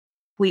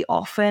we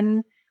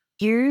often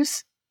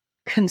use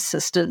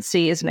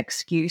consistency as an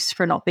excuse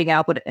for not being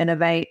able to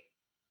innovate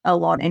a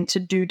lot and to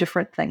do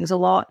different things a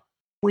lot.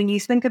 When you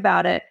think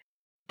about it,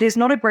 there's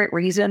not a great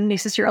reason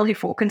necessarily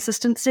for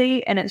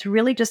consistency, and it's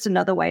really just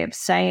another way of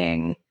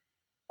saying,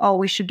 oh,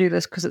 we should do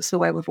this because it's the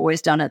way we've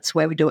always done it. It's the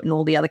way we do it in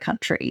all the other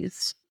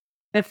countries.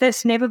 If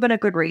there's never been a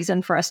good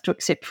reason for us to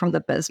accept from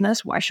the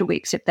business, why should we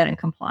accept that in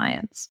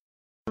compliance?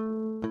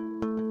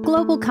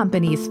 Global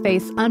companies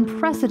face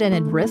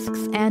unprecedented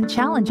risks and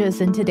challenges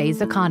in today's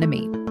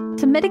economy.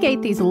 To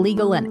mitigate these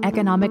legal and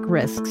economic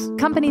risks,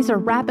 companies are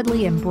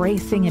rapidly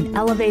embracing and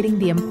elevating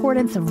the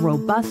importance of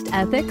robust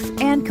ethics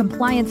and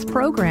compliance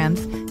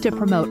programs to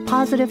promote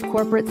positive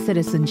corporate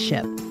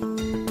citizenship.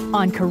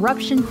 On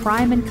Corruption,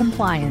 Crime, and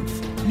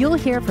Compliance, you'll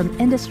hear from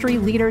industry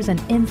leaders and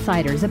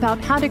insiders about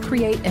how to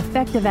create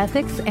effective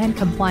ethics and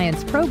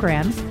compliance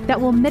programs that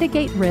will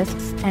mitigate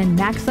risks and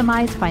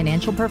maximize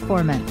financial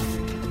performance.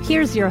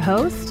 Here's your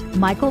host,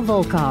 Michael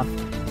Volkov.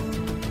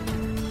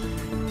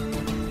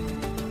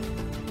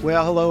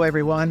 Well, hello,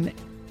 everyone.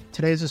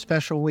 Today's a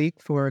special week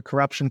for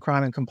Corruption,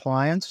 Crime, and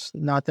Compliance.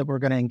 Not that we're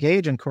going to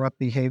engage in corrupt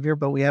behavior,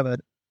 but we have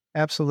an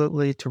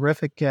absolutely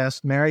terrific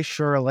guest, Mary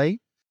Shirley,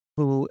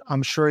 who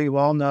I'm sure you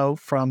all know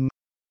from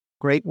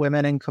Great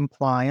Women in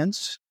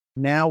Compliance,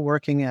 now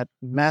working at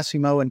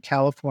Massimo in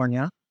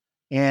California,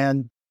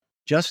 and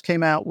just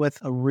came out with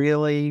a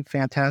really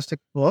fantastic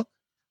book.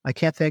 I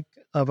can't think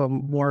of a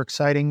more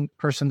exciting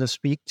person to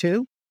speak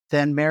to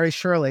than Mary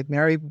Shirley.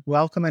 Mary,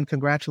 welcome and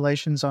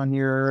congratulations on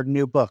your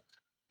new book.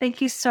 Thank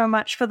you so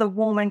much for the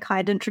warm and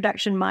kind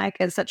introduction, Mike.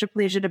 It's such a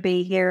pleasure to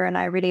be here, and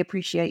I really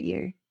appreciate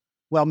you.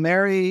 Well,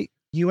 Mary,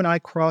 you and I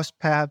crossed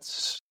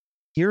paths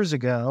years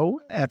ago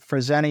at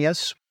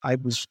Fresenius. I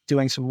was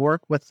doing some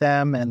work with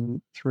them,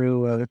 and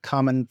through a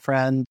common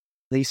friend,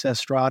 Lisa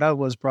Estrada,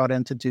 was brought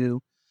in to do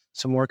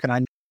some work, and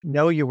I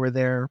know you were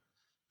there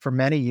for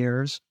many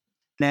years.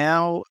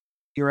 Now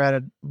you're at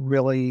a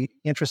really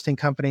interesting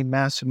company,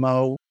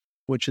 Massimo,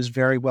 which is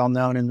very well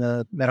known in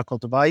the medical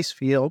device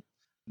field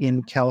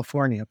in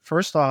California.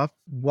 First off,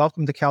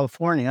 welcome to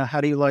California.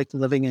 How do you like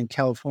living in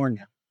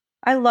California?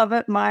 I love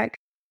it, Mike.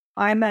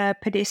 I'm a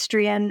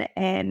pedestrian,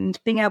 and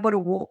being able to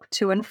walk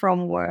to and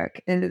from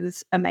work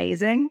is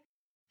amazing.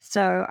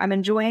 So I'm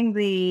enjoying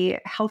the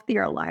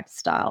healthier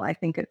lifestyle, I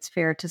think it's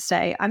fair to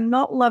say. I'm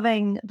not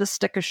loving the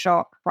sticker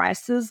shock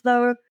prices,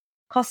 though.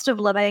 Cost of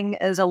living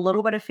is a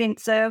little bit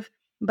offensive.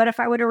 But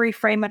if I were to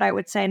reframe it, I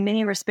would say in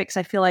many respects,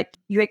 I feel like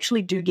you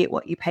actually do get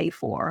what you pay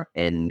for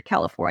in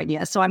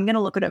California. So I'm going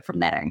to look at it from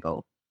that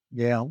angle.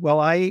 Yeah,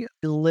 well, I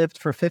lived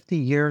for 50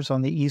 years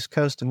on the East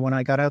Coast. And when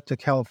I got out to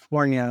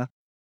California,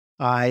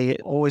 I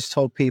always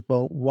told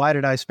people, why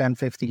did I spend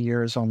 50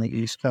 years on the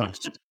East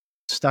Coast?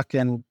 Stuck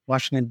in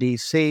Washington,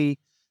 D.C.,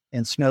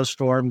 in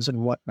snowstorms and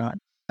whatnot.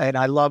 And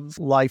I love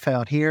life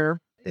out here.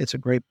 It's a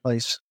great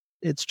place.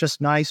 It's just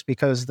nice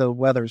because the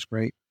weather's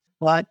great.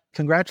 But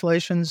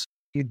congratulations.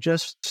 You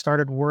just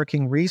started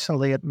working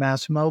recently at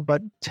Massimo,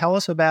 but tell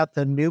us about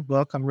the new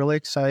book. I'm really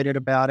excited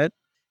about it.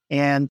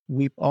 And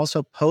we've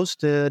also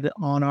posted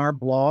on our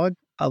blog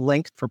a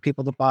link for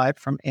people to buy it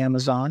from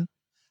Amazon.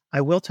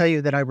 I will tell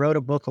you that I wrote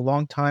a book a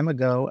long time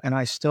ago, and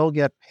I still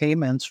get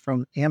payments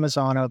from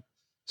Amazon of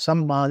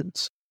some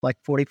months, like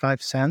 45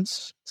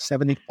 cents,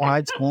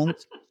 75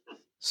 cents.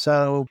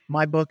 So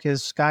my book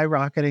is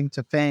skyrocketing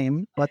to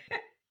fame, but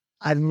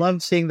I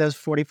love seeing those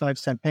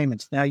 45-cent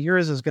payments. Now,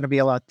 yours is going to be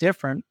a lot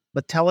different,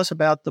 but tell us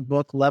about the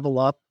book Level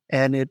Up,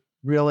 and it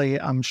really,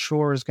 I'm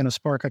sure, is going to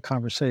spark a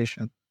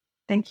conversation.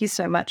 Thank you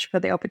so much for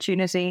the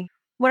opportunity.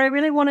 What I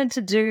really wanted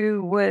to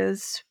do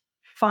was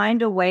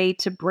find a way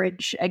to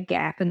bridge a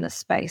gap in this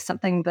space,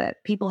 something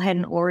that people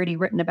hadn't already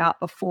written about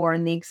before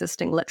in the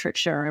existing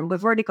literature. And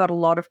we've already got a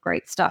lot of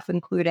great stuff,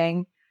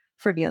 including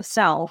from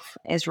yourself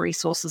as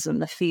resources in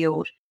the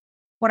field.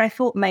 What I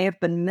thought may have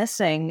been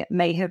missing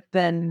may have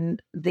been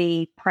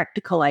the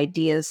practical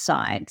ideas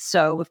side.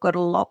 So we've got a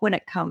lot when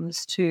it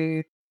comes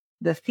to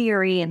the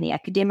theory and the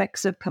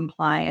academics of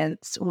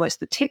compliance, almost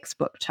the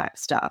textbook type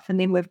stuff.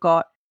 And then we've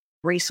got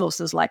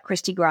resources like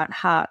Christy Grant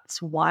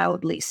Hart's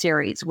Wildly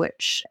series,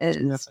 which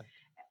is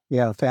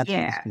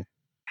fantastic.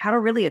 How to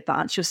really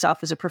advance yourself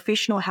as a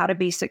professional, how to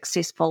be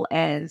successful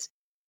as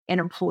an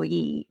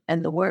employee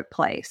in the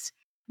workplace.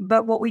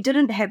 But what we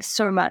didn't have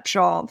so much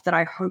of that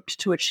I hoped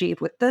to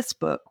achieve with this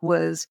book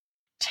was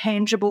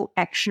tangible,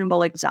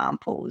 actionable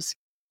examples.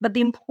 But the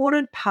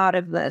important part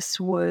of this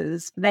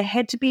was they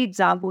had to be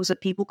examples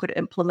that people could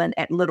implement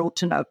at little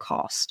to no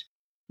cost,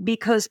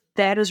 because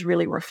that is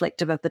really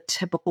reflective of the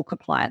typical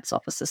compliance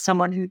officer,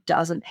 someone who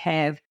doesn't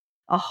have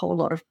a whole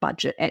lot of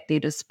budget at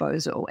their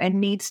disposal and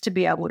needs to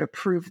be able to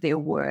prove their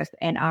worth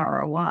and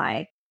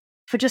ROI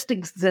for just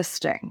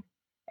existing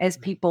as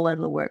people in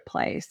the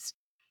workplace.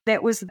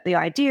 That was the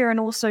idea, and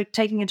also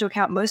taking into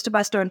account most of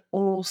us don't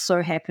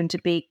also happen to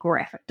be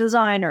graphic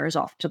designers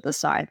off to the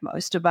side.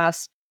 Most of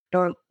us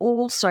don't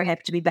also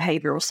have to be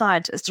behavioral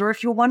scientists, or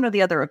if you're one or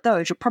the other of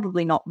those, you're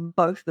probably not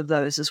both of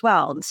those as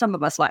well. And some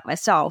of us, like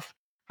myself,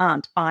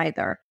 aren't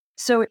either.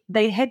 So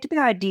they had to be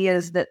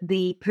ideas that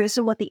the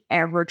person with the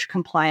average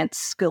compliance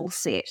skill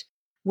set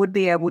would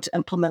be able to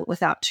implement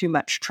without too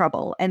much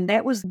trouble. And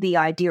that was the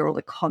idea or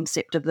the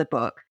concept of the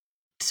book.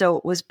 So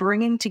it was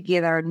bringing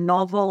together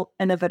novel,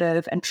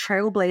 innovative, and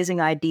trailblazing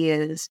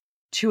ideas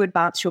to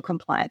advance your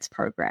compliance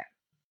program.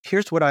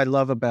 Here's what I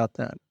love about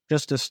that,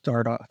 just to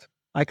start off.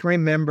 I can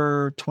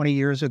remember 20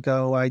 years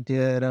ago, I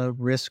did a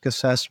risk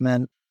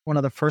assessment, one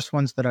of the first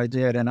ones that I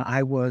did, and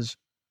I was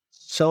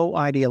so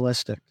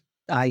idealistic.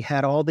 I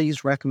had all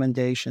these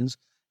recommendations,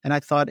 and I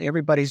thought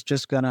everybody's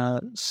just going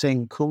to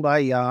sing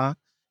Kumbaya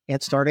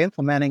and start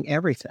implementing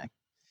everything.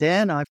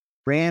 Then I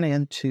ran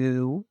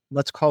into,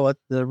 let's call it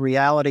the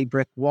reality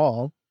brick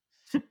wall,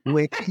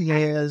 which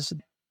is,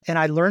 and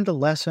I learned a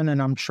lesson, and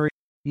I'm sure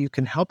you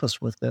can help us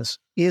with this,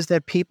 is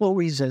that people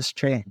resist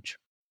change.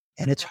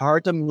 And it's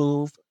hard to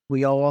move.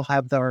 We all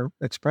have our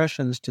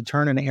expressions to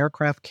turn an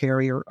aircraft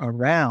carrier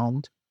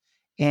around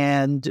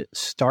and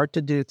start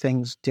to do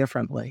things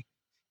differently.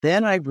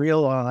 Then I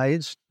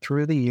realized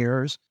through the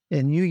years,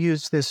 and you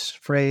use this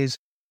phrase,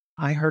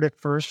 I heard it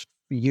first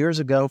years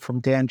ago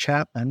from Dan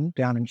Chapman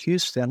down in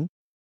Houston,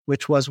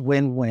 which was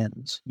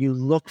win-wins. You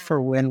look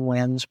for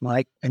win-wins,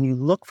 Mike, and you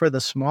look for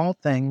the small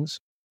things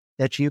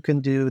that you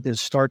can do to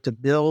start to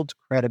build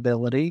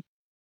credibility,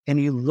 and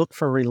you look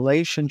for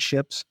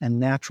relationships and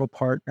natural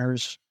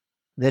partners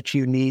that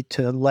you need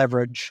to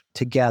leverage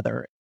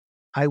together.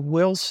 I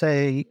will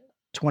say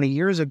 20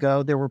 years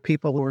ago, there were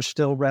people who were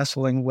still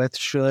wrestling with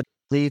should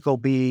legal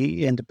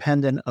be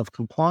independent of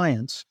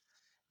compliance.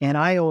 And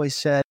I always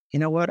said, you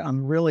know what,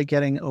 I'm really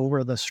getting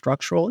over the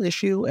structural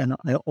issue, and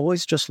I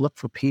always just look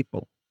for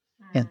people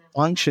and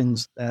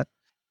functions that.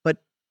 But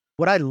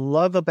what I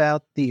love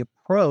about the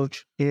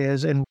approach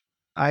is, and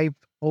I've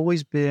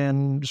always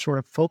been sort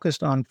of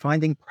focused on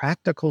finding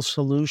practical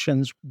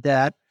solutions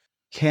that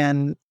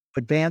can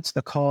advance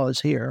the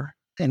cause here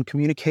and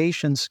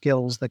communication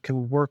skills that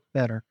can work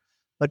better.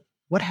 But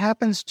what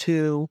happens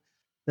to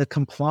the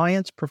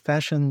compliance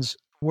professions?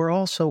 We're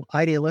also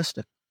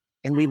idealistic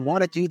and we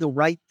want to do the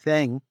right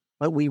thing,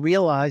 but we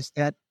realize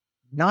that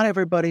not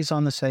everybody's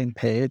on the same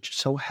page.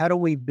 So how do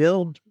we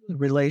build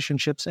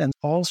relationships and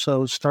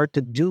also start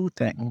to do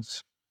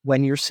things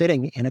when you're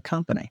sitting in a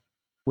company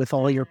with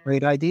all your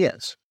great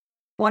ideas?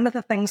 One of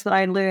the things that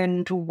I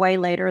learned way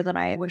later than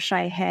I wish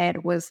I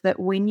had was that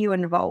when you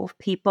involve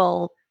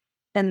people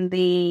in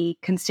the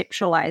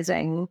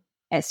conceptualizing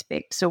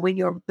aspect, so when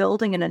you're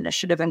building an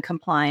initiative in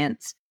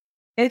compliance,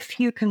 if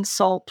you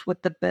consult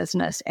with the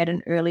business at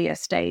an earlier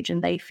stage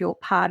and they feel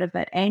part of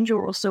it, and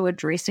you're also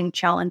addressing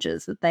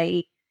challenges that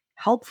they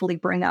helpfully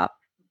bring up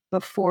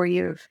before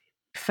you've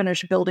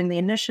finished building the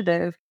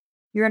initiative,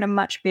 you're in a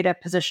much better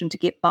position to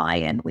get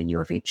buy-in when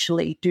you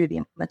eventually do the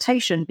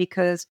implementation,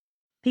 because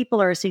people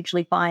are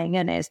essentially buying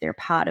in as they're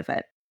part of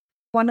it.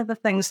 One of the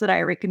things that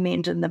I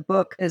recommend in the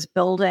book is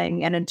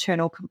building an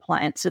internal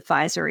compliance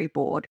advisory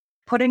board,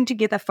 putting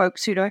together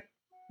folks who don't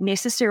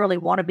necessarily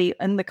want to be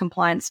in the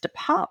compliance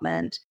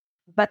department,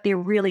 but they're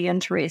really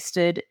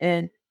interested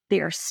in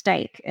their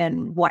stake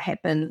in what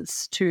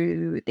happens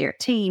to their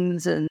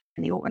teams and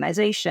the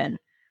organization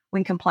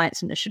when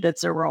compliance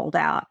initiatives are rolled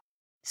out.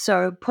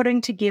 So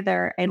putting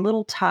together a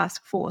little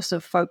task force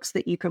of folks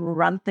that you can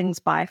run things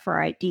by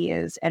for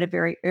ideas at a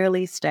very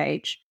early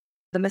stage.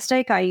 The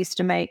mistake I used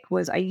to make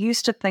was I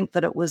used to think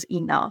that it was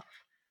enough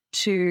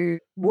to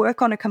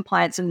work on a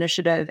compliance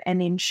initiative and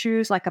then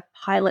choose like a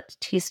pilot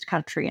test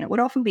country. And it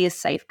would often be a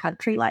safe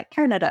country like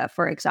Canada,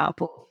 for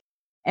example,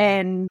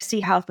 and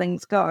see how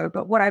things go.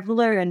 But what I've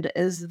learned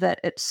is that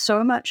it's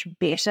so much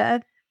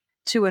better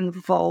to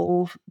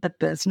involve the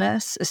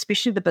business,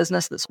 especially the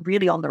business that's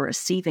really on the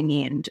receiving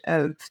end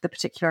of the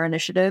particular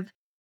initiative,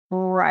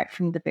 right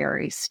from the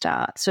very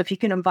start. So if you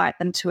can invite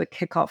them to a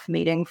kickoff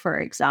meeting, for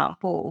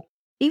example,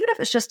 even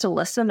if it's just to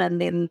listen and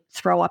then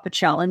throw up a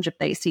challenge if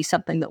they see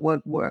something that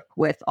would work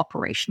with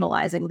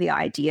operationalizing the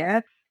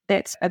idea,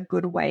 that's a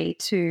good way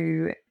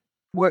to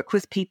work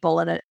with people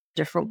in a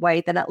different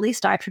way than at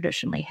least I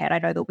traditionally had. I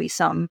know there'll be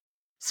some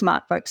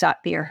smart folks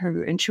out there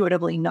who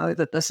intuitively know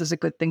that this is a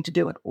good thing to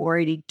do and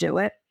already do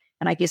it.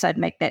 And I guess I'd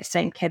make that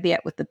same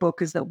caveat with the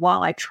book, is that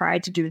while I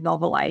tried to do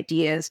novel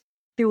ideas,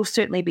 there will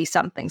certainly be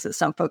some things that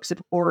some folks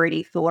have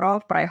already thought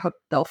of, but I hope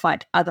they'll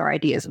find other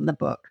ideas in the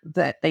book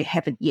that they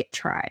haven't yet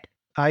tried.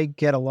 I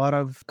get a lot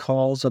of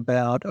calls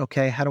about,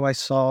 okay, how do I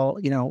solve,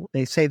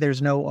 they say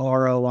there's no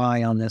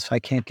ROI on this. I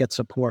can't get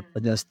support for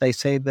this. They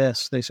say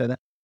this, they say that.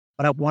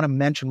 But I want to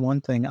mention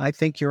one thing. I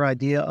think your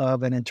idea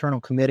of an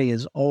internal committee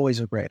is always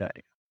a great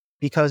idea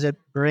because it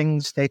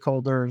brings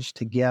stakeholders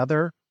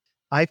together.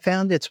 I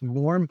found it's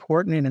more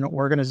important in an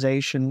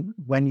organization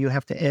when you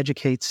have to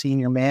educate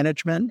senior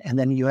management and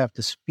then you have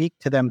to speak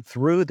to them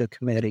through the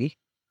committee.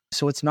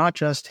 So it's not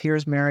just,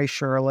 here's Mary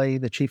Shirley,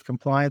 the chief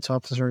compliance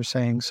officer,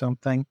 saying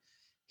something.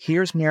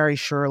 Here's Mary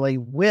Shirley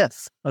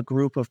with a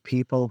group of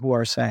people who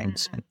are saying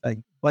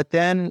something. But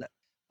then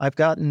I've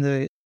gotten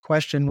the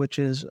question, which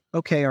is,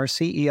 okay, our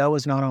CEO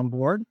is not on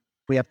board.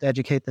 We have to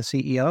educate the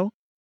CEO.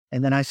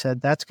 And then I said,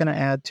 that's going to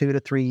add 2 to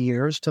 3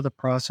 years to the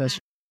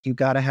process. You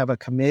got to have a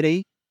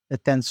committee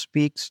that then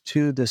speaks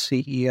to the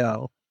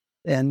CEO.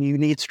 And you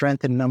need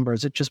strength in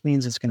numbers. It just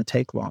means it's going to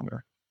take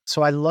longer.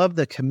 So I love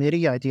the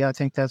committee idea. I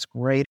think that's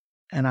great.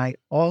 And I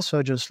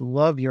also just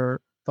love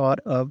your thought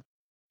of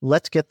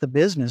let's get the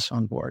business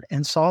on board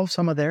and solve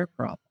some of their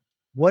problems.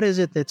 What is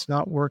it that's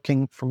not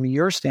working from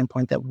your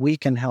standpoint that we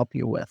can help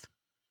you with?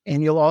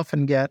 And you'll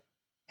often get,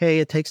 hey,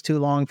 it takes too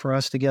long for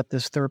us to get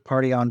this third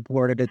party on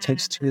board. It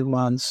takes 2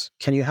 months.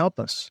 Can you help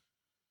us?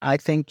 I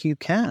think you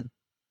can.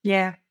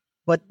 Yeah.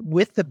 But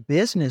with the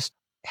business,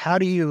 how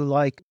do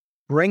you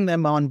bring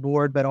them on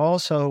board, but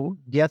also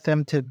get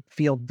them to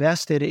feel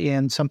vested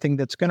in something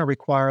that's going to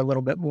require a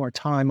little bit more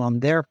time on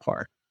their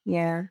part?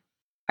 Yeah.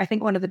 I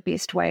think one of the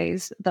best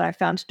ways that I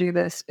found to do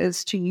this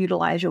is to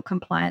utilize your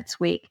compliance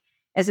week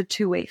as a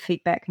two-way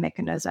feedback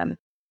mechanism.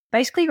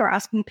 Basically, you're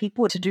asking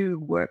people to do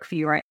work for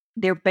you, right?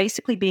 They're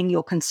basically being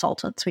your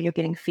consultants when you're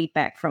getting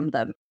feedback from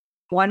them.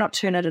 Why not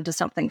turn it into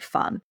something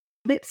fun?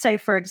 Let's say,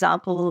 for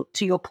example,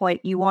 to your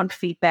point, you want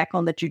feedback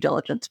on the due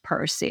diligence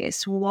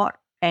process. What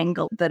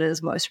angle that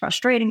is most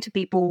frustrating to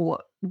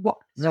people? What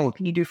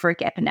can you do for a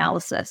gap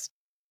analysis?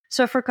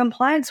 So for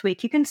Compliance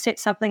Week, you can set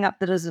something up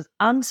that is as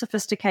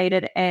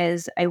unsophisticated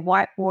as a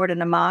whiteboard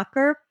and a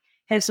marker,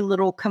 have some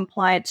little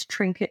compliance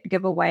trinket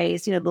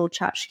giveaways, little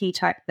tchotchke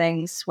type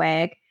things,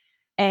 swag,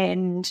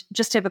 and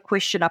just have a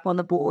question up on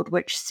the board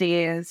which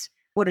says,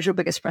 what is your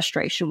biggest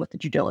frustration with the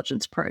due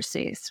diligence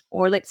process?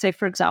 Or let's say,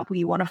 for example,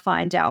 you want to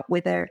find out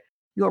whether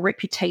your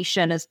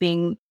reputation as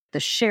being the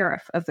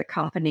sheriff of the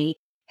company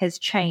has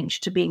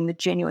changed to being the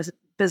genuine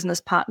business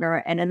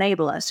partner and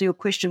enabler. So your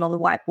question on the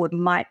whiteboard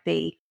might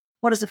be,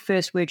 what is the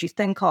first word you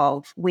think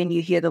of when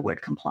you hear the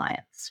word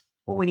compliance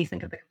or when you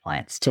think of the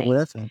compliance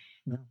team?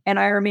 Yeah. And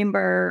I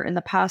remember in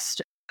the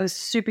past, it was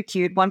super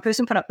cute. One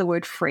person put up the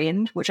word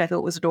friend, which I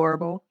thought was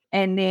adorable.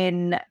 And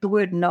then the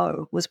word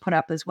no was put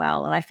up as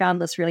well. And I found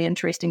this really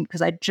interesting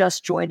because I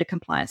just joined a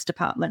compliance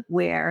department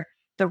where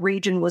the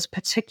region was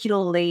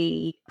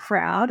particularly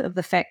proud of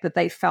the fact that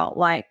they felt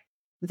like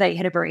they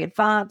had a very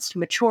advanced,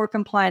 mature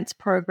compliance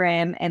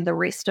program, and the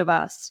rest of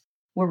us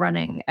were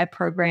running a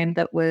program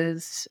that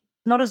was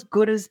not as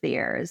good as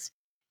theirs.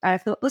 I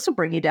thought this will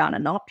bring you down a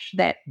notch,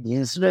 that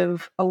sort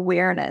of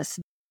awareness.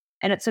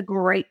 And it's a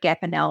great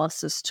gap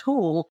analysis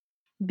tool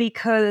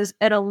because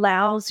it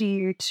allows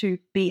you to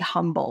be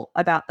humble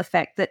about the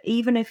fact that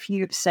even if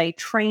you've, say,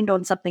 trained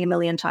on something a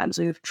million times,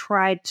 or you've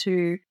tried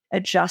to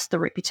adjust the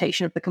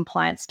reputation of the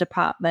compliance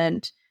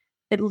department,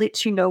 it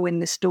lets you know when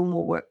there's still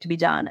more work to be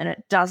done. And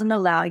it doesn't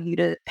allow you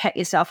to pat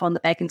yourself on the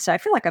back and say, I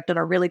feel like I've done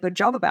a really good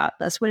job about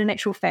this, when in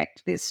actual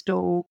fact, there's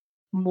still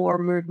more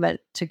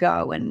movement to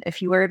go. And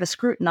if you were ever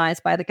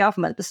scrutinized by the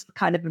government, this is the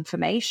kind of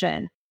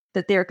information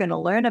that they're going to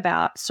learn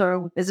about.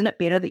 So isn't it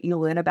better that you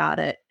learn about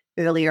it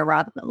earlier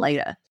rather than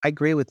later? I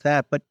agree with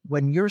that. But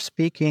when you're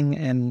speaking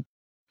and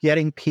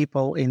getting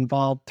people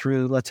involved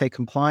through, let's say,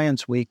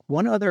 Compliance Week,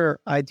 one other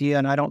idea,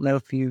 and I don't know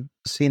if you've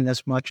seen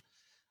this much,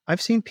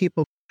 I've seen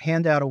people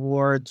hand out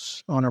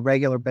awards on a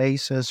regular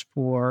basis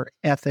for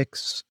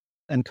ethics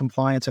and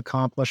compliance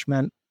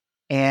accomplishment.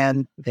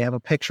 And they have a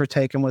picture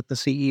taken with the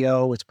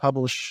CEO. It's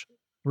published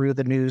through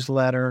the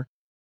newsletter.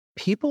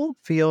 People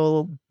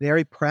feel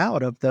very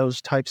proud of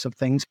those types of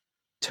things.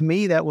 To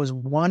me, that was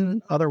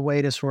one other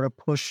way to sort of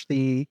push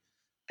the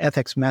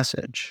ethics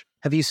message.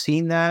 Have you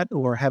seen that,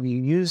 or have you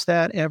used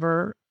that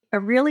ever? A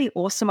really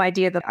awesome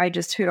idea that I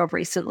just heard of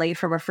recently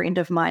from a friend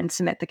of mine,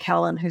 Samantha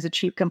Callan, who's a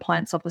chief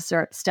compliance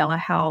officer at Stellar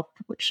Health,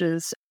 which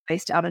is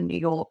based out in New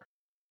York.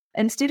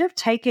 Instead of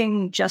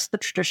taking just the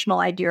traditional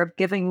idea of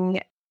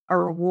giving a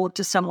reward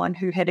to someone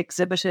who had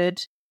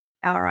exhibited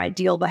our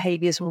ideal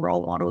behaviors and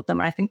role modeled them,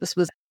 and I think this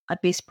was a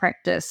best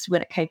practice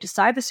when it came to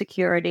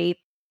cybersecurity,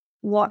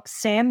 what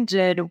Sam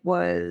did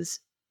was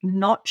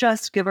not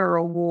just give a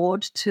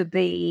reward to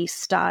the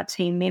star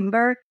team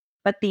member,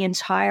 but the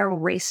entire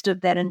rest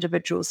of that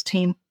individual's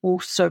team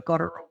also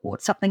got a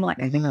reward, something like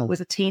it was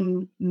a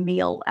team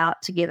meal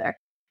out together.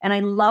 And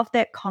I love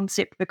that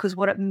concept because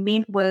what it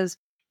meant was,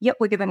 yep,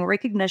 we're giving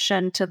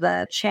recognition to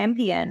the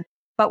champion,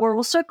 but we're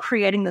also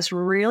creating this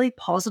really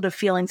positive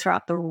feeling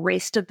throughout the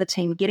rest of the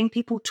team, getting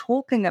people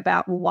talking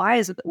about why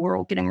is it that we're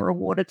all getting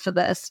rewarded for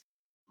this,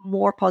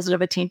 more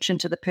positive attention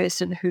to the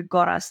person who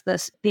got us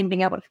this, then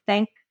being able to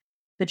thank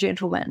the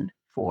gentleman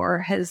for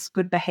his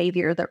good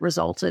behavior that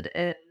resulted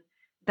in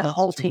the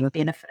whole team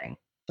benefiting.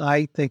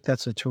 I think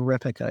that's a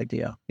terrific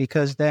idea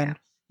because then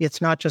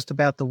it's not just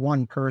about the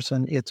one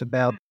person, it's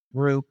about the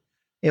group.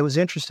 It was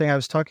interesting. I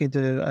was talking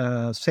to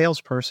a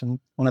salesperson,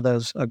 one of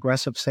those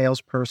aggressive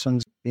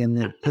salespersons in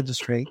the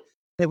industry.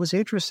 It was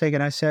interesting.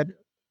 And I said,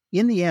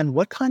 in the end,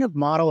 what kind of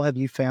model have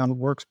you found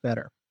works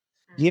better?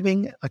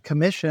 Giving a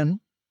commission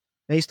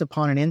based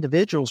upon an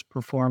individual's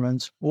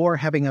performance, or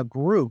having a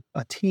group,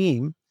 a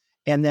team,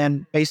 and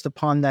then based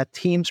upon that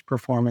team's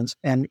performance?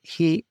 And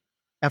he,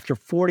 after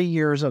 40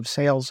 years of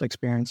sales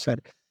experience,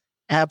 said,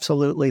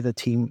 absolutely the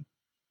team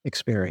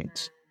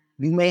experience.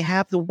 You may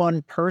have the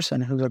one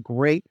person who's a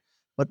great,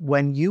 but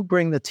when you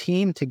bring the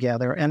team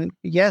together, and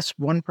yes,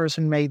 one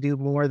person may do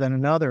more than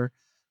another,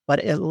 but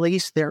at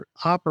least they're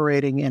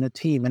operating in a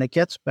team. And it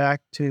gets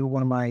back to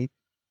one of my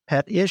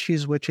pet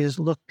issues, which is,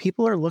 look,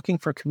 people are looking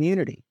for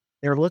community.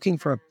 They're looking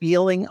for a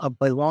feeling of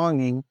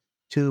belonging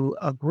to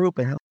a group.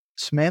 And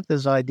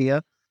Samantha's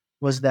idea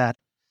was that,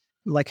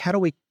 like, how do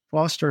we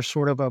foster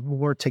sort of a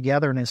more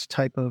togetherness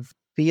type of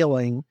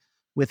feeling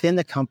within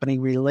the company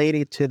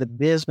related to the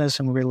business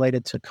and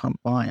related to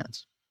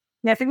compliance?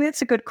 Yeah, I think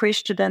that's a good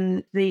question.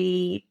 And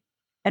the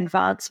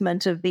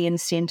advancement of the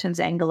incentives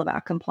angle of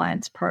our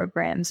compliance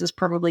programs is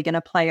probably going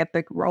to play a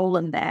big role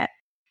in that.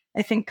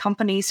 I think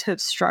companies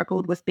have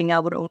struggled with being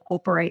able to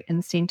incorporate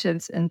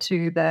incentives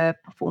into the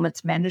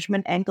performance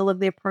management angle of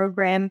their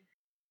program.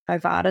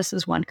 Novartis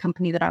is one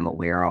company that I'm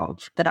aware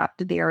of that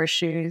after their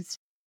issues,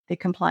 their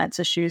compliance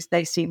issues,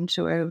 they seem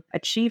to have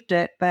achieved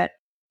it. But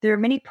there are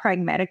many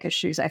pragmatic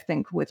issues, I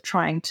think, with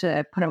trying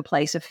to put in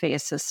place a fair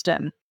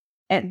system.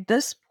 At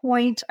this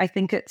point, I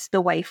think it's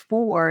the way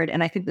forward,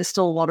 and I think there's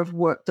still a lot of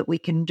work that we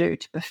can do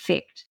to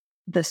perfect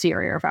this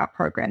area of our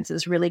programs,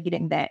 is really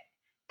getting that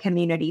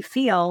community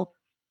feel.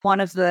 One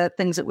of the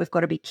things that we've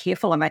got to be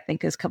careful of, I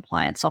think, as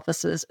compliance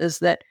officers, is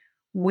that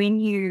when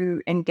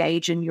you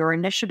engage in your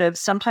initiatives,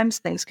 sometimes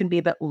things can be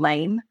a bit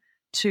lame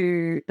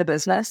to the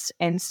business.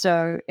 And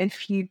so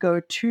if you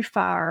go too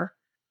far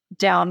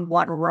down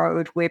one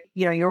road where,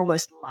 you're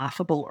almost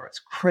laughable or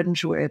it's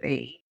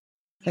cringeworthy,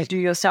 you do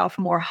yourself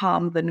more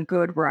harm than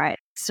good, right?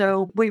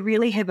 So we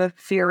really have a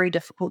very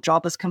difficult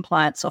job as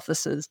compliance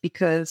officers,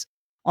 because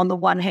on the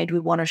one hand, we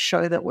want to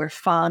show that we're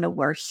fun and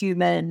we're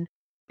human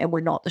and we're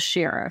not the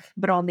sheriff.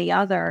 But on the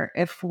other,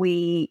 if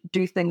we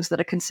do things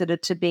that are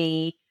considered to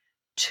be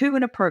too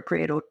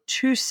inappropriate or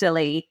too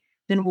silly,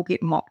 then we'll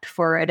get mocked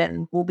for it,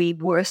 and we'll be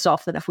worse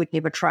off than if we'd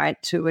never tried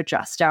to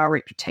adjust our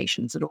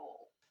reputations at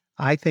all.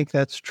 I think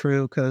that's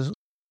true, because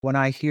when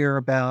I hear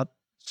about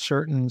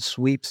certain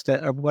sweeps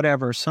or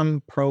whatever,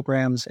 some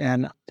programs,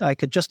 and I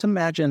could just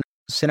imagine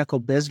cynical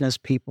business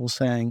people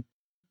saying,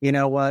 you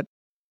know what,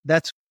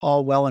 that's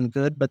all well and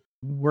good, but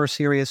we're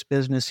serious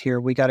business here.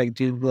 We got to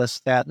do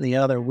this, that, and the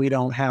other. We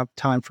don't have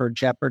time for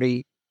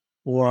Jeopardy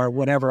or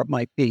whatever it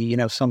might be,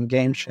 some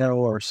game show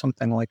or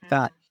something like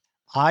that.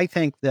 I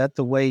think that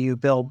the way you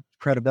build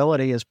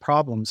credibility is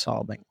problem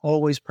solving,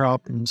 always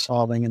problem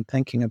solving, and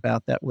thinking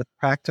about that with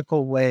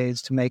practical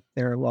ways to make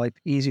their life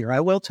easier. I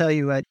will tell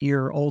you, at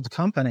your old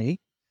company,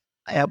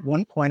 at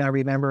one point, I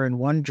remember in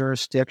one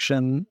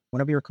jurisdiction,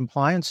 one of your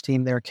compliance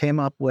team there came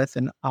up with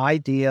an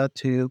idea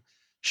to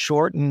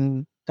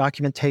shorten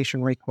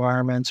documentation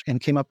requirements and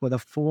came up with a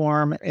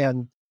form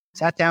and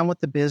sat down with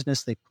the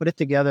business. They put it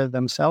together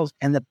themselves,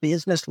 and the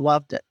business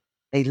loved it.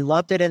 They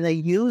loved it, and they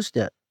used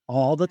it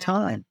all the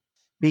time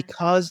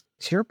because,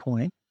 to your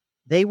point,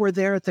 they were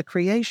there at the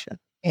creation.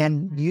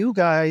 And you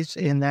guys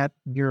in that,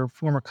 your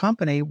former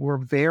company, were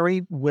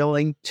very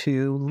willing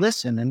to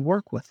listen and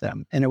work with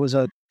them. And it was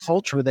a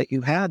culture that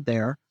you had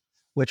there,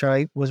 which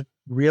I was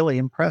really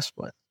impressed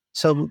with.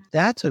 So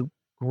that's a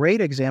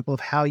great example of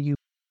how you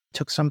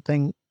took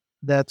something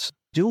that's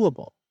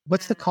doable.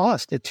 What's the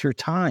cost? It's your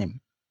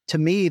time. To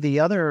me, the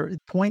other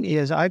point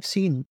is I've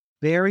seen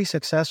very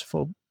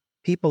successful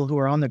people who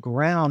are on the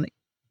ground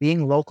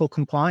being local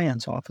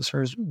compliance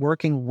officers,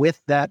 working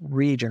with that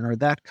region or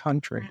that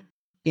country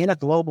in a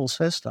global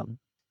system,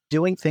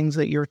 doing things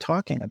that you're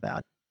talking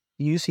about.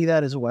 Do you see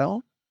that as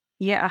well?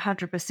 Yeah,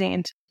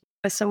 100%.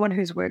 As someone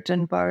who's worked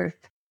in both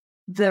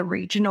the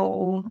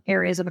regional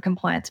areas of a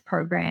compliance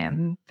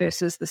program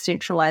versus the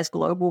centralized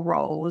global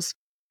roles,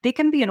 there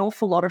can be an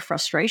awful lot of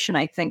frustration,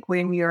 I think,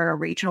 when you're in a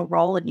regional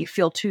role and you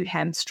feel too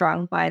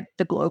hamstrung by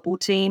the global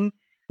team,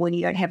 when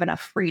you don't have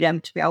enough freedom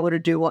to be able to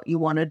do what you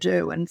want to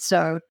do. And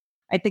so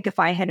I think if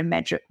I had a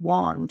magic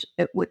wand,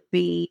 it would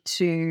be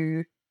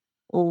to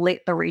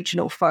let the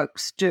regional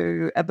folks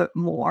do a bit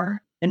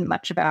more in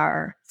much of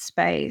our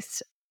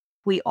space.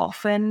 We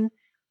often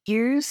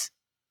use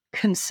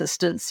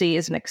consistency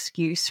as an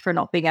excuse for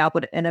not being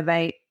able to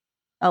innovate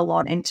a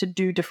lot and to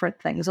do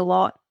different things a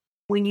lot.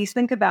 When you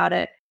think about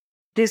it,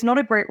 there's not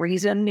a great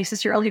reason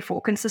necessarily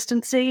for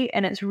consistency,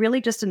 and it's really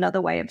just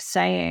another way of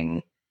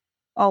saying,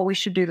 oh, we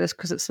should do this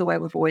because it's the way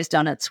we've always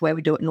done it. It's the way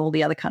we do it in all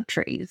the other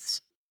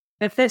countries.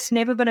 If there's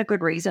never been a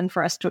good reason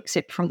for us to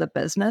accept from the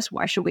business,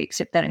 why should we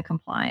accept that in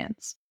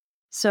compliance?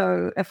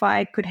 So if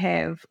I could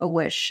have a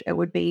wish, it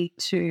would be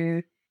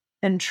to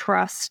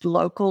entrust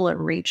local and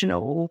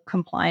regional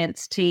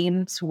compliance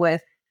teams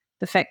with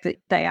the fact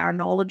that they are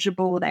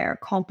knowledgeable, they are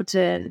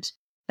competent,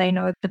 they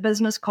know the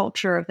business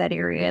culture of that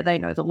area, they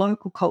know the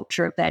local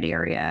culture of that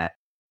area.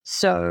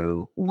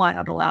 So why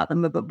not allow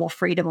them a bit more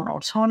freedom and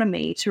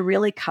autonomy to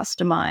really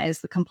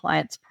customize the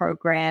compliance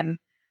program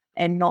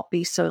and not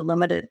be so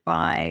limited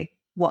by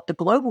what the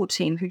global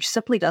team, who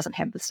simply doesn't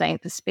have the same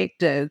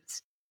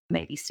perspectives,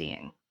 may be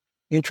seeing.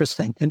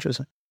 Interesting.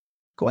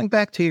 Going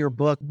back to your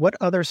book, what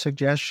other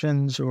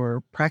suggestions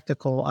or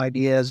practical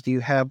ideas do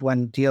you have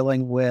when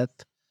dealing with,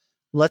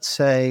 let's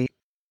say,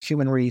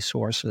 human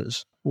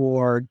resources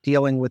or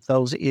dealing with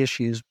those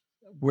issues?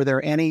 Were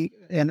there any,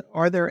 and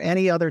are there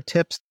any other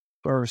tips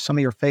or some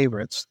of your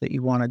favorites that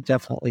you want to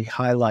definitely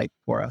highlight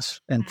for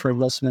us and for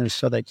listeners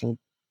so they can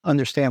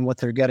understand what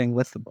they're getting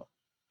with the book?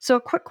 So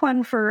a quick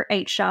one for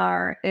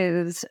HR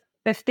is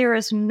if there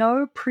is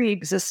no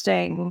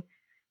pre-existing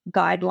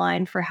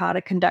guideline for how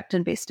to conduct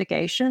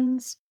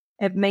investigations,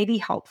 it may be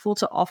helpful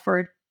to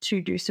offer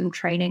to do some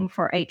training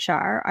for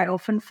HR. I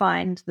often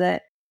find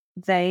that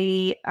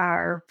they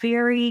are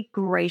very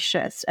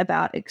gracious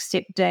about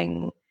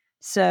accepting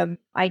some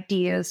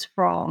ideas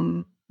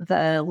from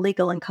the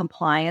legal and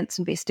compliance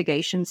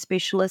investigation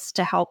specialists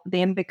to help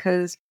them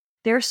because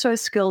they're so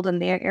skilled in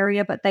their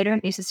area, but they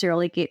don't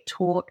necessarily get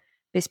taught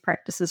best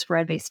practices for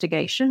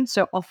investigation.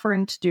 So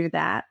offering to do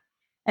that.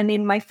 And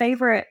then my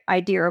favorite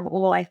idea of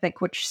all, I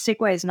think, which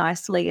segues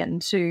nicely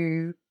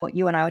into what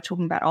you and I were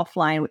talking about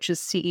offline, which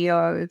is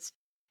CEOs,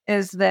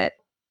 is that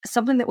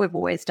something that we've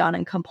always done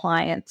in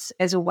compliance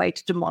as a way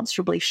to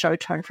demonstrably show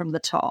tone from the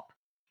top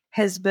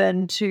has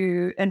been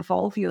to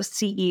involve your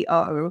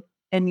CEO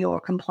in your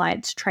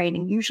compliance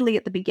training, usually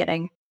at the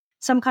beginning,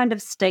 some kind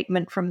of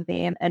statement from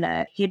them in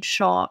a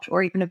headshot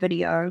or even a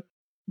video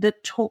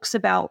that talks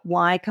about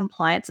why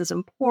compliance is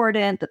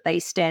important, that they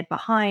stand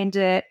behind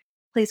it.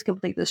 Please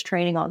complete this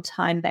training on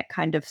time, that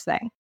kind of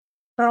thing.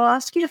 But I'll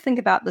ask you to think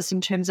about this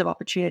in terms of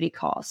opportunity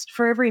cost.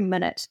 For every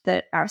minute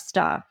that our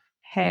staff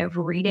have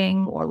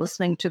reading or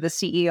listening to the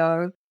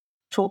CEO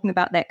talking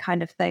about that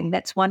kind of thing,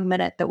 that's 1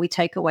 minute that we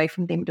take away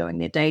from them doing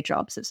their day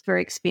jobs. It's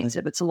very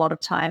expensive. It's a lot of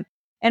time.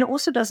 And it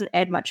also doesn't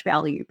add much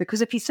value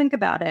because if you think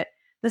about it,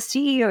 the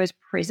CEO's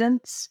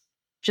presence,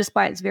 just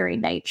by its very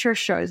nature,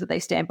 shows that they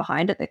stand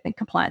behind it. They think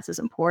compliance is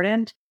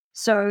important.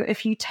 So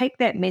if you take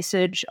that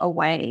message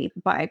away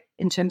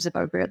in terms of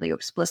overtly or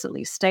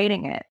explicitly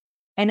stating it,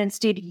 and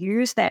instead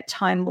use that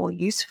time more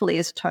usefully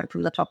as a tone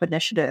from the top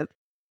initiative,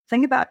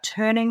 think about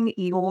turning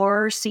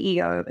your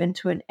CEO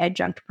into an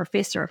adjunct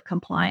professor of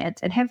compliance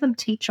and have them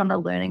teach on a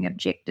learning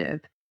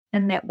objective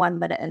in that 1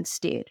 minute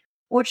instead.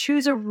 Or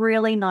choose a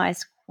really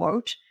nice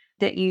quote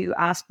that you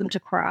ask them to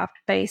craft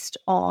based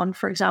on,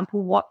 for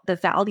example, what the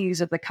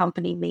values of the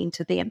company mean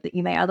to them that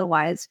you may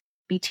otherwise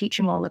be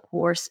teaching on the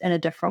course in a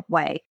different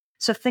way.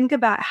 So think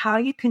about how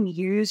you can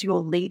use your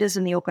leaders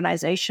in the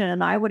organization.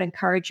 And I would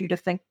encourage you to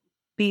think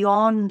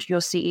beyond your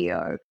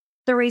CEO.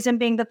 The reason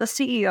being that the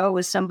CEO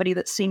is somebody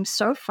that seems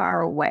so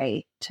far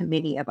away to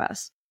many of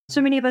us.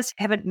 So many of us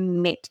haven't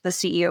met the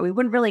CEO. We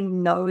wouldn't really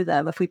know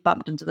them if we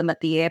bumped into them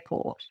at the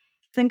airport.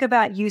 Think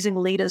about using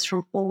leaders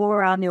from all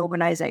around the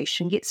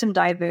organization, get some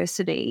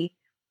diversity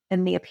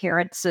in the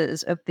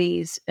appearances of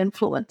these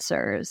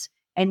influencers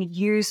and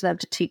use them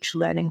to teach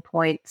learning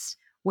points,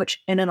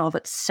 which in and of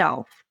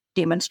itself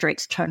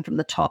demonstrates tone from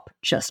the top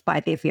just by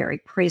their very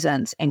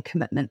presence and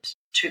commitment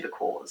to the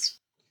cause.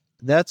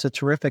 That's a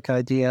terrific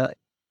idea.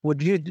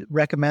 Would you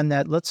recommend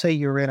that, let's say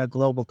you're in a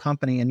global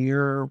company and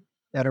you're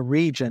at a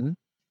region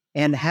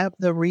and have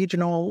the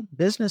regional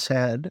business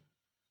head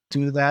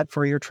do that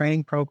for your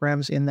training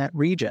programs in that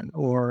region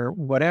or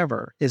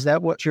whatever? Is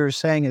that what you're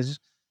saying is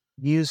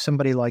use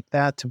somebody like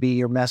that to be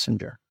your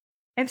messenger?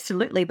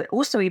 Absolutely, but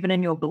also even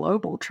in your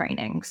global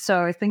training.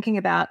 So thinking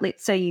about,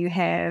 let's say you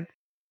have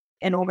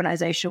an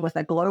organization with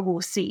a global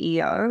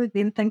CEO,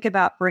 then think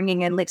about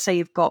bringing in, let's say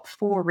you've got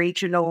 4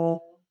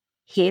 regional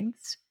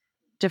heads,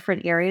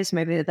 different areas,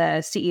 maybe the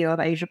CEO of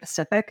Asia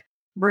Pacific,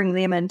 bring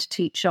them in to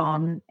teach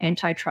on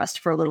antitrust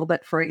for a little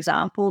bit, for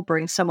example,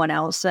 bring someone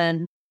else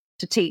in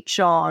to teach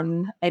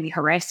on maybe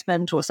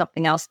harassment or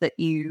something else that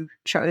you've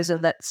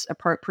chosen that's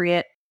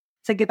appropriate.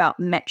 Think about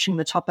matching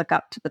the topic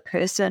up to the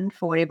person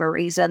for whatever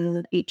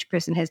reason. Each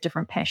person has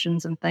different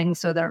passions and things,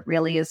 so that it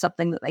really is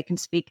something that they can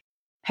speak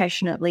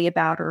passionately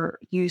about or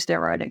use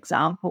their own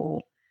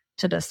example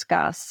to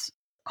discuss.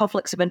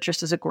 Conflicts of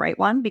interest is a great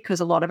one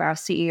because a lot of our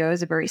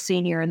CEOs are very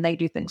senior and they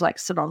do things like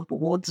sit on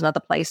boards and other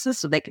places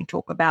so they can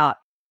talk about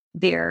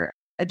their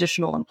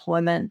additional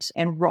employment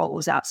and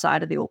roles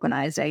outside of the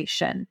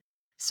organization.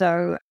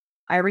 So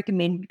I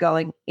recommend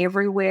going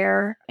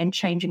everywhere and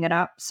changing it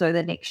up. So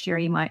the next year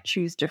you might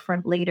choose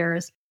different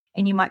leaders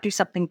and you might do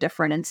something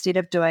different. Instead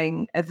of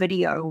doing a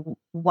video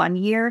 1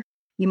 year,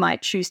 you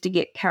might choose to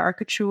get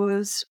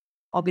caricatures,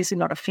 obviously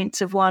not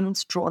offensive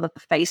ones, drawn of the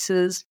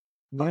faces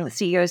of the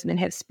CEOs and then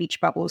have speech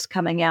bubbles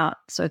coming out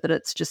so that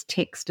it's just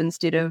text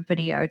instead of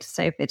video to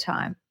save their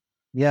time.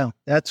 Yeah,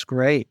 that's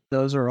great.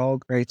 Those are all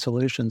great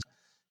solutions.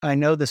 I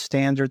know the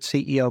standard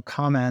CEO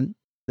comment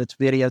that's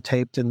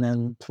videotaped and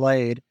then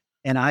played.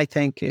 And I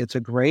think it's a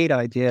great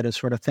idea to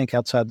sort of think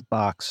outside the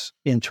box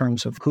in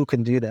terms of who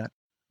can do that.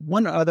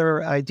 One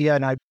other idea,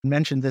 and I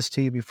mentioned this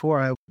to you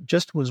before, I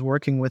just was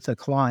working with a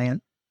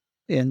client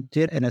and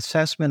did an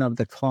assessment of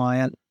the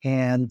client.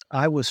 And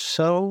I was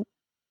so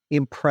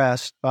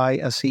impressed by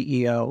a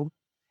CEO.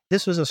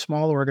 This was a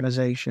small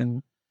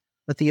organization,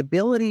 but the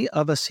ability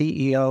of a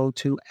CEO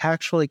to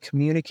actually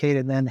communicate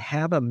and then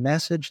have a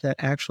message that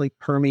actually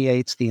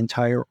permeates the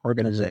entire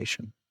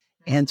organization.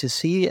 And to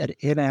see it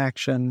in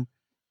action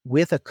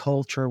with a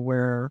culture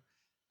where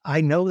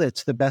I know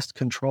that's the best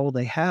control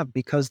they have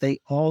because they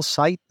all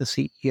cite the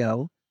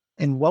CEO.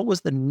 And what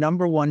was the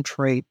number one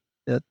trait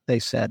that they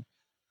said?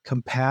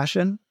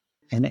 compassion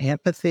and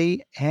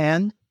empathy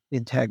and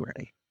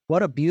integrity.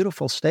 What a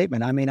beautiful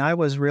statement. I mean, I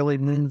was really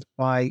moved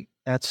by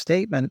that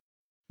statement,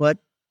 but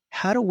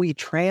how do we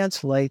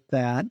translate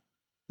that?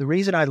 The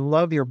reason I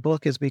love your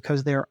book is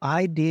because they're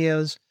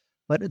ideas,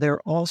 but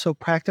they're also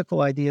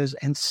practical ideas,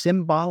 and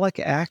symbolic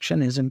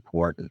action is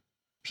important.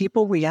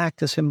 People react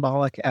to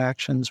symbolic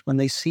actions when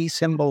they see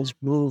symbols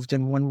moved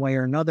in one way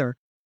or another.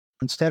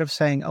 Instead of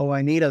saying, oh,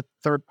 I need a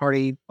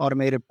third-party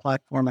automated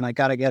platform and I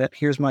got to get it,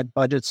 here's my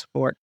budget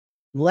support.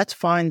 Let's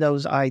find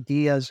those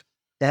ideas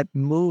that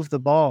move the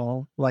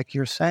ball, like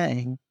you're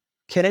saying.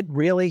 Can it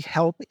really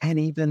help in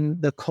even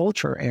the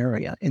culture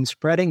area in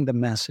spreading the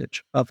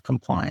message of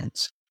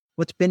compliance?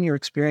 What's been your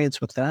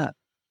experience with that?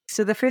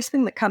 So the first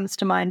thing that comes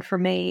to mind for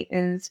me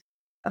is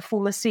a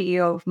former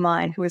CEO of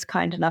mine who was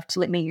kind enough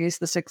to let me use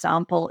this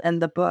example in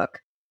the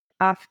book.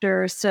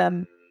 After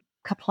some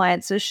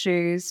compliance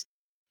issues,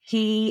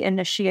 he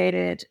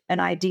initiated an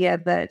idea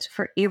that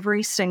for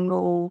every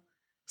single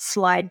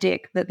slide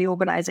deck that the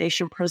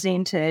organization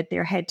presented,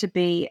 there had to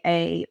be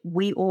a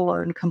 "we all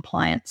own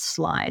compliance"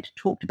 slide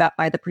talked about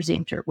by the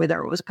presenter,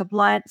 whether it was a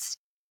compliance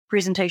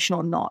presentation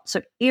or not.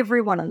 So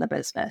everyone in the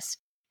business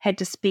had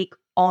to speak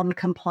on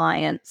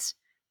compliance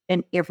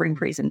in every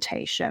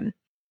presentation.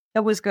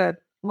 It was good.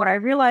 What I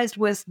realized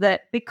was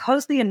that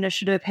because the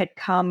initiative had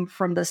come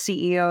from the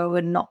CEO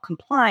and not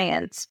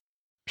compliance,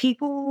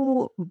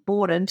 people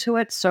bought into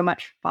it so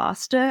much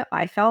faster,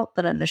 I felt,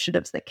 than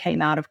initiatives that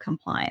came out of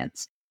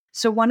compliance.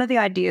 So one of the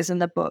ideas in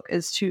the book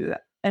is to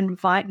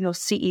invite your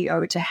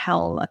CEO to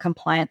helm a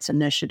compliance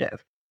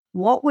initiative.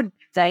 What would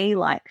they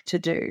like to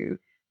do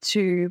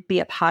to be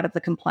a part of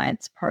the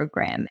compliance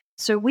program?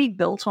 So we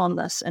built on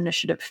this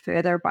initiative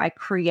further by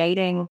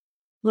creating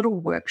little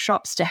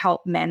workshops to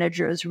help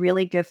managers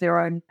really give their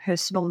own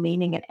personal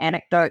meaning and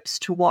anecdotes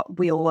to what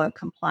we all own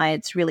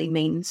compliance really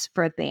means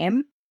for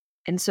them.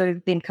 And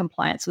so then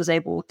compliance was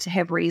able to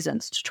have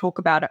reasons to talk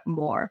about it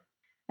more.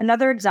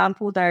 Another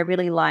example that I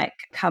really like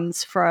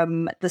comes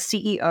from the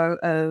CEO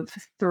of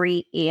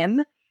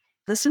 3M.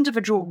 This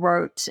individual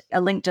wrote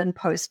a LinkedIn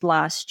post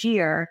last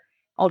year.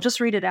 I'll just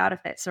read it out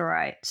if that's all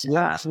right,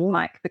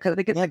 Mike, because I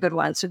think it's a good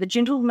one. So the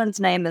gentleman's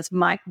name is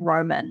Mike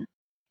Roman.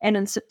 And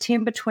in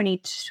September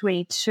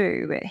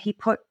 2022, he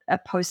put a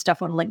post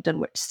up on LinkedIn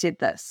which said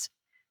this: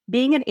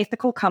 being an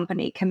ethical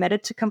company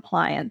committed to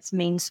compliance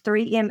means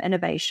 3M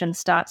innovation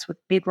starts with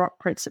bedrock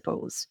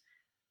principles,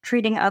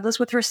 treating others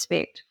with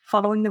respect,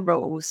 following the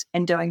rules,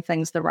 and doing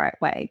things the right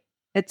way.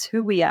 It's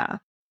who we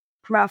are.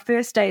 From our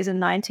first days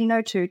in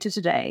 1902 to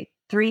today,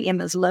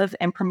 3Mers live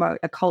and promote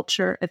a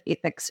culture of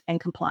ethics and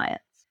compliance.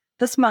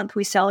 This month,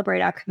 we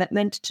celebrate our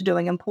commitment to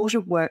doing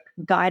important work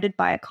guided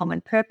by a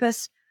common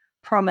purpose,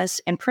 promise,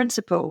 and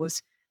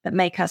principles that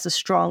make us a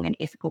strong and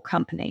ethical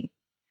company.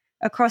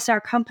 Across our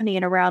company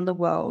and around the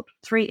world,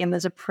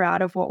 3Mers are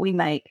proud of what we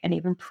make and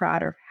even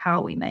prouder of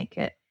how we make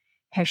it.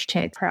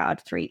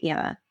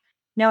 #proud3M.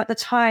 Now, at the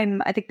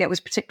time, I think that was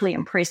particularly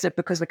impressive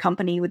because the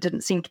company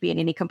didn't seem to be in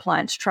any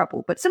compliance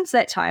trouble. But since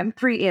that time,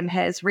 3M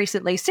has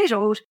recently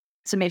settled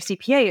some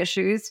FCPA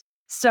issues.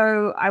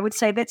 So I would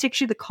say that's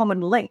actually the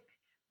common link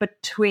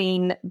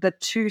between the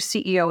two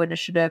CEO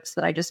initiatives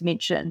that I just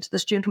mentioned.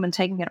 This gentleman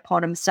taking it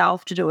upon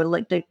himself to do a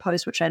LinkedIn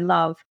post, which I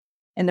love,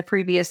 and the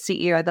previous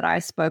CEO that I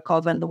spoke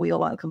of in the We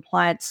All Own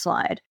Compliance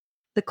slide.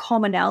 The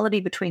commonality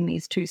between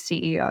these two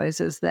CEOs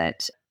is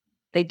that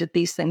they did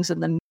these things in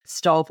the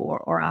midst of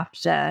or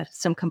after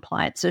some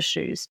compliance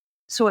issues.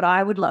 So what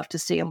I would love to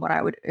see and what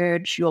I would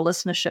urge your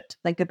listenership to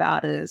think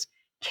about is,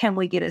 can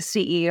we get a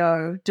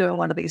CEO doing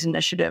one of these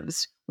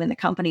initiatives when the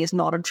company is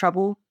not in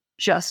trouble,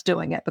 just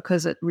doing it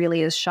because it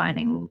really is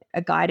shining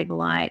a guiding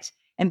light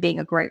and being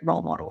a great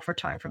role model for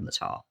Tone from the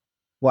Top.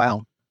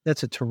 Wow,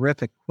 that's a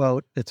terrific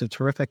quote. It's a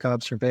terrific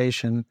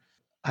observation.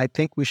 I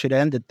think we should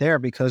end it there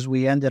because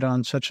we ended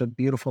on such a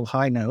beautiful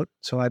high note.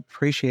 So I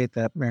appreciate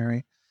that,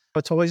 Mary.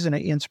 It's always an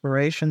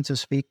inspiration to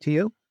speak to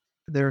you.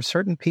 There are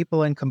certain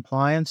people in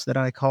compliance that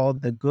I call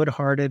the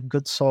good-hearted,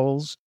 good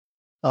souls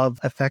of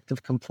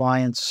effective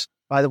compliance.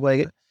 By the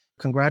way,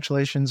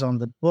 congratulations on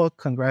the book.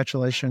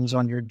 Congratulations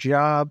on your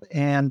job.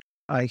 And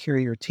I hear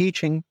you're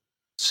teaching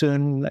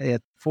soon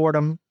at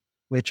Fordham,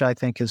 which I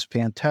think is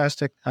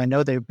fantastic. I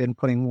know they've been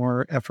putting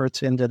more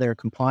efforts into their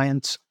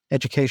compliance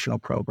educational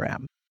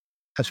program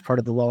as part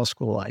of the law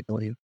school, I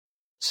believe.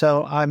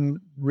 So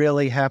I'm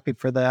really happy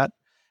for that.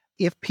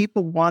 If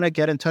people want to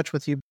get in touch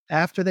with you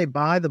after they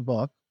buy the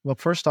book, well,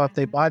 first off,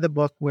 they buy the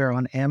book, we're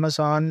on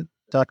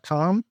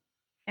Amazon.com.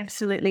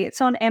 Absolutely.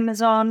 It's on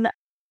Amazon.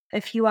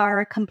 If you are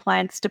a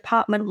compliance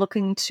department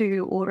looking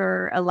to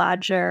order a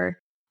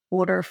larger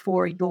order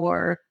for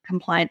your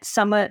compliance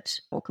summit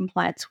or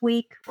compliance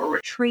week or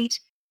retreat,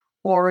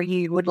 or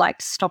you would like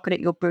to stock it at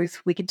your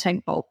booth, we can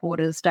take bulk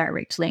orders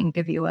directly and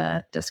give you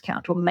a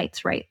discount, or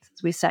mates rates,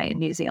 as we say in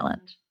New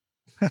Zealand.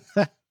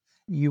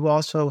 You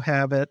also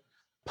have it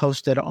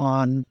posted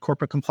on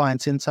Corporate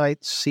Compliance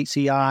Insights,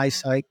 CCI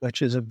site,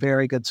 which is a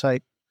very good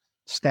site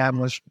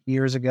established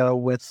years ago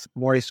with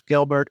Maurice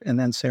Gilbert and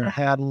then Sarah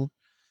Haddon.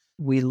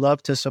 We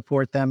love to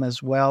support them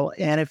as well.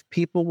 And if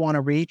people want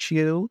to reach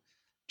you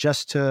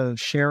just to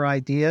share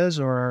ideas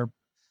or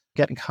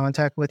get in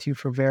contact with you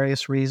for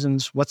various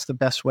reasons, what's the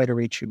best way to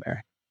reach you,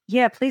 Mary?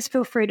 Yeah, please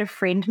feel free to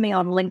friend me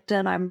on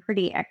LinkedIn. I'm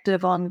pretty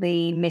active on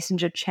the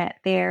messenger chat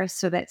there,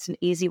 so that's an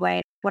easy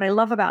way. What I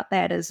love about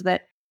that is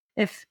that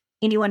if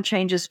anyone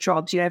changes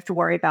jobs, you don't have to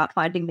worry about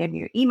finding their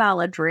new email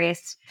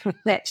address.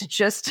 That's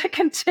just a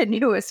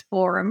continuous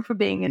forum for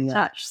being in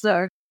touch.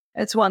 So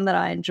it's one that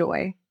I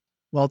enjoy.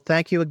 Well,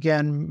 thank you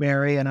again,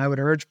 Mary. And I would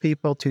urge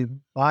people to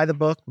buy the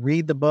book,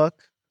 read the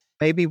book.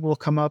 Maybe we'll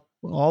come up,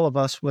 all of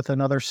us, with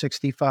another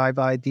 65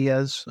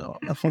 ideas.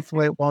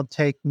 Hopefully it won't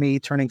take me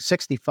turning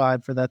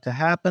 65 for that to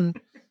happen,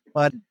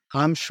 but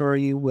I'm sure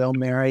you will,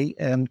 Mary.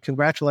 And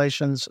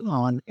congratulations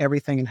on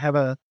everything, and have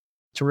a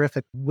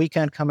terrific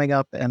weekend coming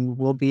up, and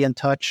we'll be in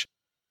touch.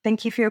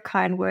 Thank you for your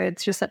kind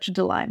words. You're such a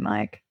delight,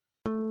 Mike.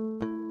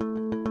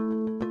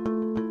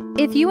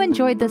 If you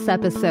enjoyed this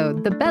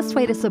episode, the best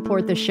way to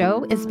support the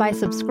show is by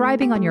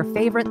subscribing on your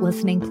favorite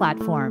listening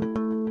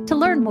platform. To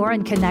learn more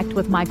and connect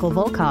with Michael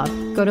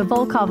Volkov, go to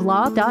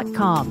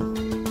volkovlaw.com.